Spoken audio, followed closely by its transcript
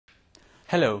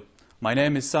Hello, my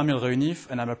name is Samuel Reunif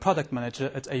and I'm a product manager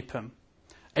at APEM.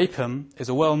 APEM is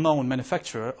a well-known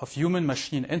manufacturer of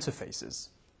human-machine interfaces.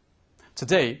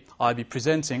 Today, I'll be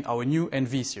presenting our new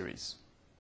NV series.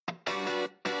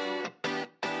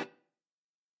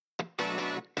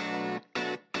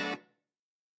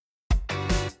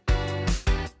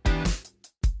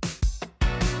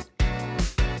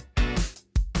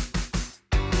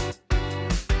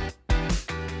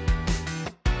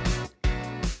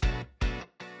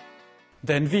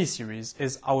 The NV series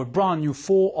is our brand new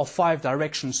 4 or 5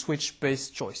 direction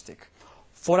switch-based joystick.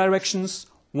 4 directions,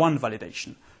 1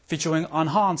 validation, featuring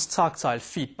enhanced tactile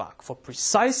feedback for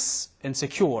precise and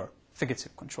secure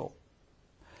fingertip control.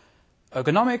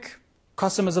 Ergonomic,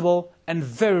 customizable, and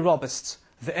very robust,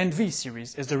 the NV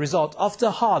series is the result of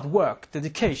the hard work,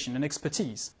 dedication, and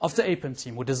expertise of the APEM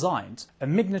team who designed a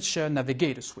miniature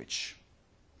navigator switch.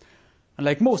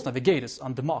 Like most navigators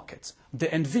on the market, the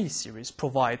NV series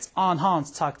provides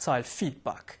enhanced tactile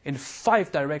feedback in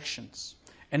 5 directions,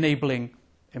 enabling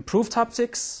improved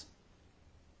haptics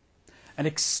and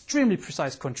extremely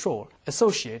precise control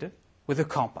associated with a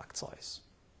compact size.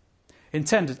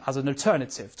 Intended as an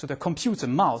alternative to the computer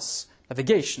mouse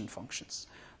navigation functions,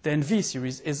 the NV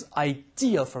series is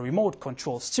ideal for remote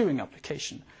control steering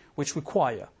applications which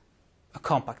require a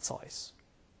compact size.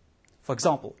 For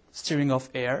example, steering of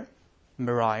air,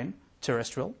 marine,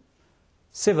 terrestrial,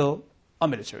 civil, or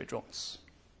military drones.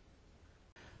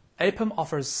 APEM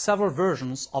offers several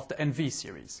versions of the NV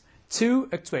series, 2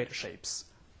 actuator shapes,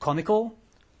 conical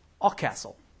or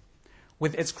castle.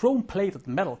 With its chrome-plated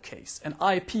metal case and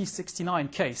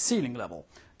IP69K sealing level,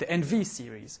 the NV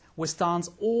series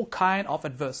withstands all kinds of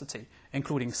adversity,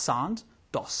 including sand,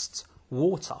 dust,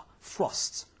 water,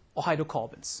 frost, or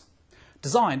hydrocarbons.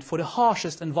 Designed for the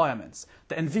harshest environments,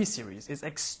 the NV series is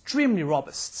extremely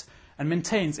robust and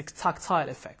maintains its tactile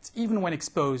effect even when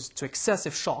exposed to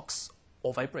excessive shocks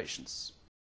or vibrations.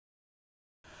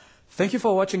 Thank you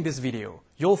for watching this video.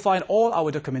 You'll find all our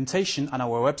documentation on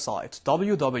our website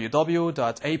www.apem.com.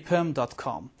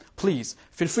 Please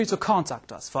feel free to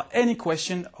contact us for any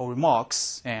question or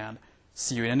remarks, and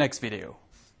see you in the next video.